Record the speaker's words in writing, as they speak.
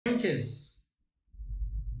branches,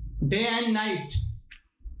 day and night.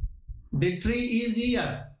 The tree is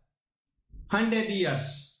here, 100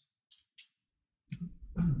 years.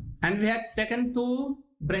 And we have taken 2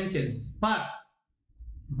 branches. But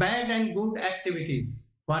bad and good activities,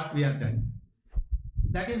 what we have done.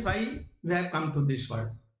 That is why we have come to this world,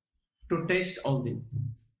 to taste all these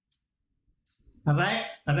things.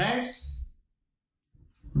 Rats,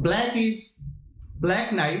 black is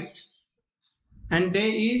black night, and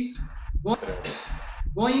day is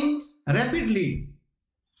going rapidly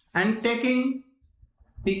and taking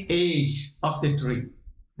the age of the tree,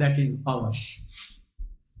 that is ours.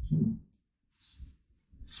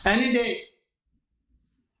 Any day,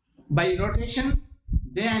 by rotation,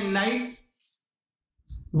 day and night,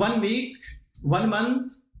 1 week, 1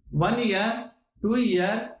 month, 1 year, 2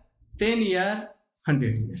 year, 10 year,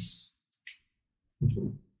 100 years.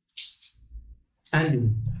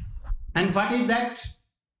 And what is that?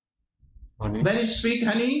 Honey. Very sweet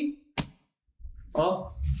honey. Oh,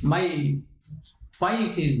 my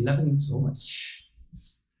wife is loving so much.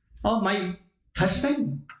 Oh, my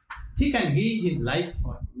husband, he can give his life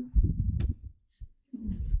for you.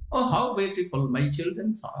 Oh, how beautiful my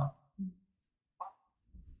children are.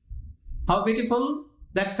 How beautiful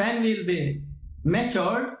that family will be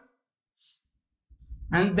matured,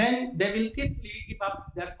 and then they will quickly give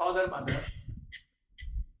up their father, mother,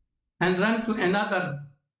 and run to another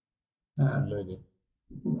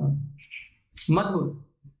madhur,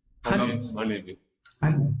 honey,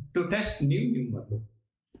 to test new madhur.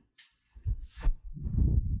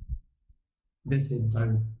 This is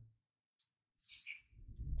burden.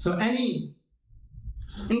 So any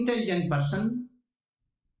intelligent person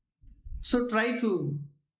should try to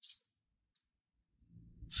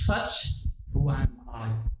search who am I?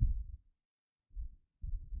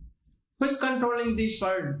 Who is controlling this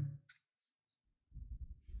world?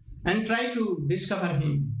 And try to discover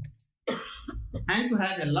him and to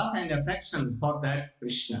have a love and affection for that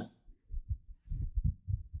Krishna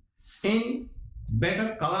in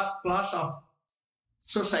better class of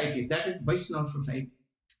society, that is Vaishnava society,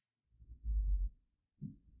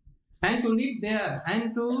 and to live there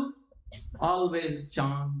and to always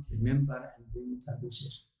chant, remember, and bring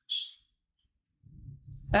services.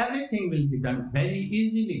 Everything will be done very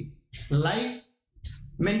easily. Life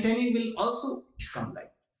maintaining will also come like that.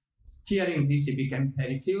 Hearing this, he became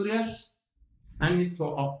very furious, and he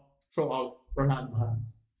threw out Prahlad Maharaj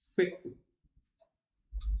quickly.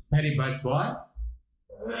 Very bad boy.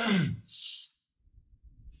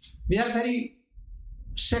 We are very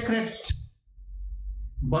sacred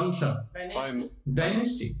Vansha,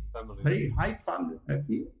 dynasty, very high family,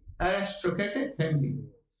 aristocratic family.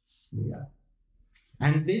 Yeah.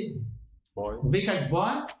 And this wicked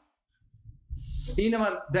boy, in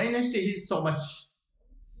our dynasty, he is so much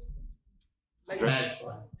bad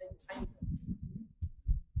boy.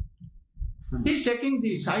 He is taking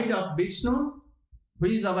the side of Vishnu, who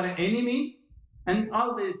is our enemy, and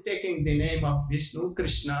always taking the name of Vishnu,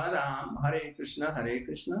 Krishna, Ram, Hare Krishna, Hare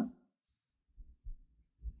Krishna.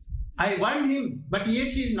 I warned him, but yet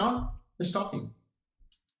he is not stopping.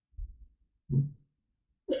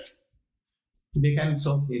 He became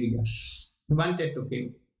so furious. He wanted to kill.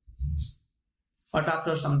 But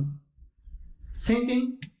after some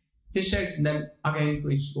thinking, he said, then again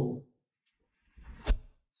please go.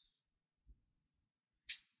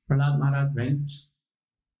 Prahlad Maharaj went.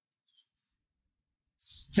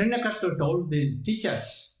 Srila told the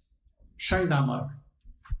teachers, Shandamark,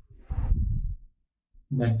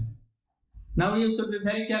 that now you should be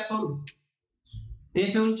very careful.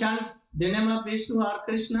 If you will chant the name of Vishnu or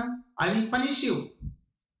Krishna, I will punish you.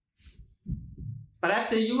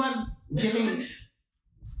 Perhaps you are giving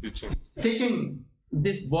teaching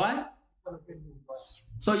this boy,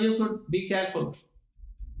 so you should be careful.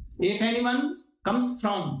 If anyone comes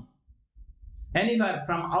from anywhere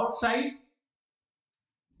from outside,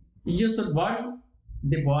 you should warn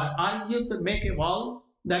the boy, or you should make a wall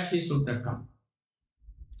that he should not come.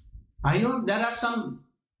 I know there are some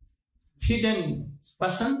hidden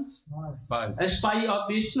persons, a spy of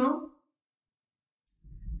Vishnu.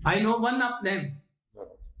 I know one of them,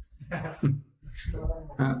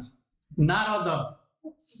 Narada.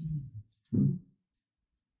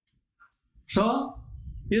 So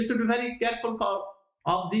you should be very careful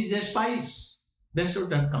of these spies. They should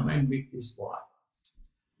not come and beat this boy.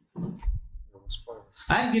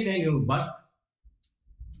 I am giving you birth,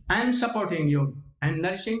 I am supporting you and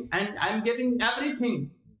nourishing, and I am giving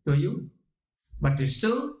everything to you. But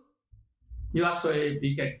still, you are so a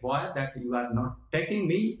wicked boy that you are not taking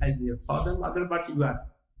me as your father, mother, but you are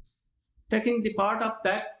taking the part of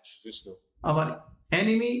that Vishnu, our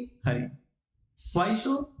enemy Hari. Why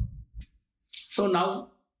so? So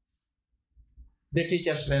now the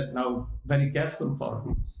teachers were now very careful for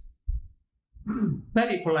this.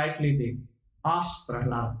 Very politely they asked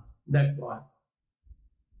Prahlad, that boy,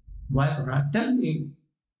 why Prahlad? Tell me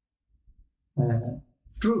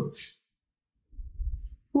truth.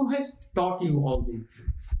 Who has taught you all these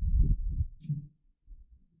things?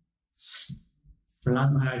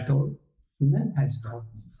 Prahlad Maharaj told, none has taught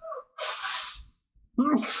me.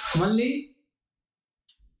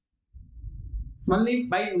 Only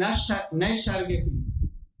by naturally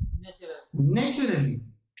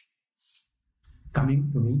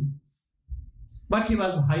coming to me. But he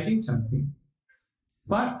was hiding something.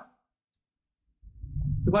 But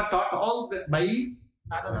he was taught all by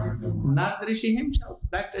Narad Rishi himself,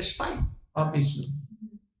 that spy of Vishnu.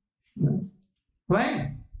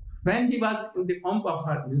 When he was in the womb of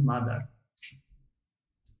his mother.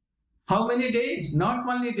 How many days? Not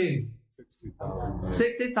only days.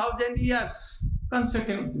 60,000 years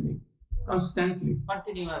consecutively, constantly,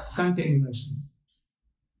 continuously.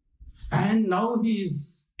 And now he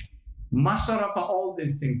is master of all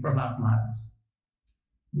these things, Prahlad Maharaj.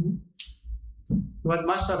 He was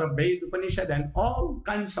master of Ved, Upanishad and all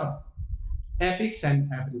kinds of epics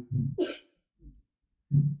and everything.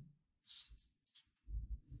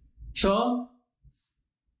 So,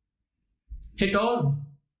 he told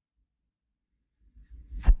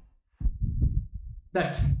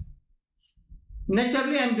that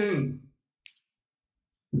naturally I am doing.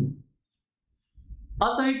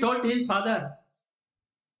 Also he told his father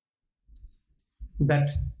that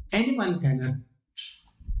anyone cannot.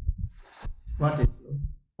 What is it?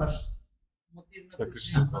 First.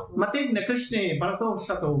 Matirna Krishne Parato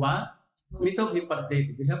Sato Va Mito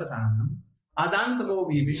Vipadde Vihapatanam Adanta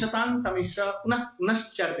Govi Vishatang Tamisha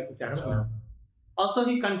Nascharvicharana. Also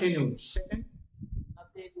he continued. Second.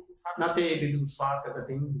 Nate Vidu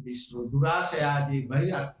Swatakating Vishnu Durashayaji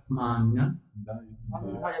Bharatmanya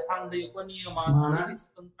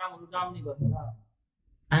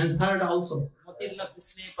and third also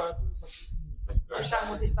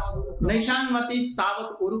Naishan Mati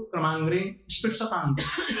Stavat Uru Kramangre Spishatan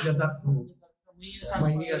Jadathu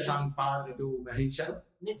Mania Sang Father to Mahisha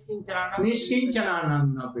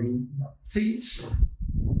Niskinchanan Nabini. Three.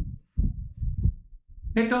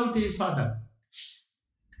 He told his father,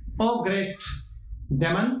 oh great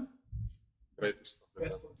demon, great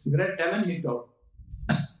demon, he told.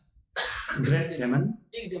 Great demon.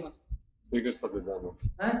 Big demon. Biggest of the demons.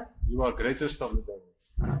 Huh? You are greatest of the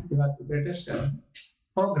demons. You are the greatest demon.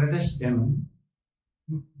 Oh greatest demon.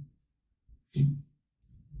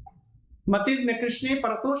 Matiz me Krishna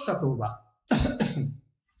Parato Satova.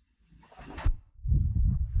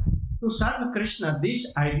 To serve Krishna,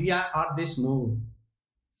 this idea or this move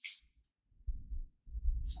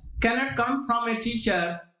cannot come from a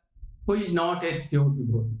teacher who is not a pure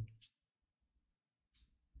devotee.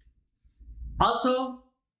 Also,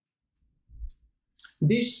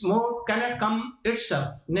 this mode cannot come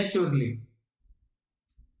itself naturally.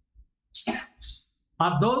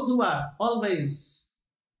 Or those who are always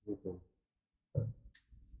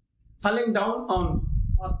falling down on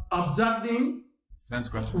observing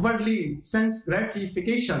worldly sense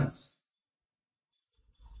gratifications,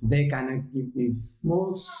 they cannot give these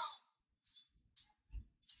modes.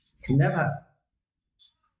 Never.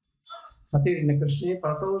 Patirna Krishna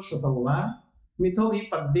Parato Shatova Mitho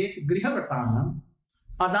Vipaddet Grihavatana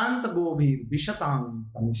Adanta Govir Vishatam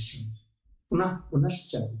Tamishya Punah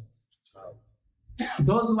Punascha.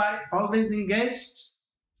 Those who are always engaged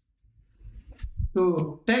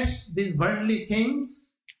to test these worldly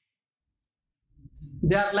things,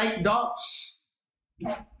 they are like dogs.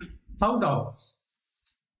 How dogs?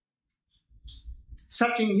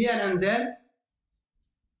 Searching here and there,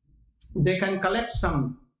 they can collect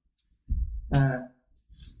some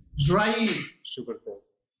dry sugar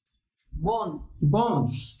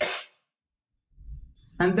bones,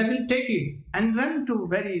 and they will take it and run to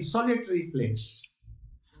very solitary place,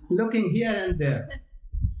 looking here and there.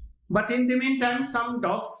 But in the meantime, some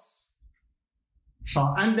dogs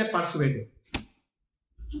saw and they persuaded.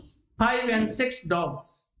 5 and 6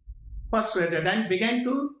 dogs persuaded and began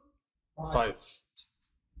to fight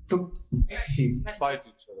each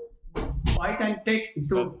other. Fight and take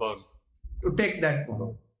to take that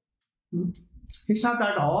bone. He saw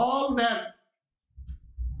that all were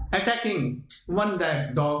attacking one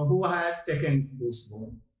dog who had taken this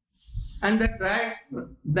bone, and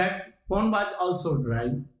that bone was also dry.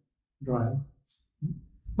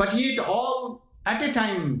 But yet all at a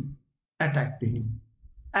time attacked him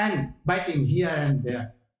and biting here and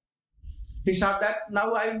there. He saw that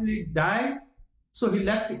now I will die So he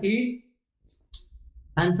left it,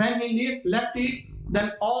 and when he left it,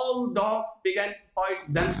 then all dogs began to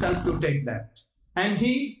fight themselves to take that. And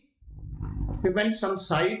he went some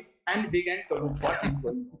side and began to look what is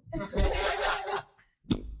going on.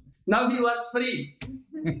 Now he was free.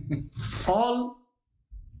 All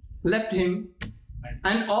left him,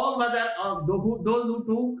 and all those who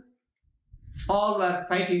took, all were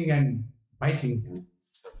fighting and fighting him.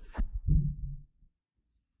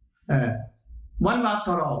 One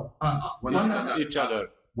after all, One after each other.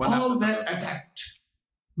 all were attacked.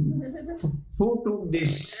 Who took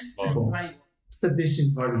this? So this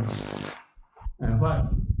is words.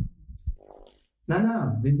 What?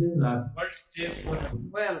 No, this is love. What stays for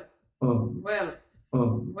Oh, well,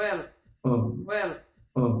 oh, well, oh, well,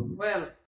 oh, well,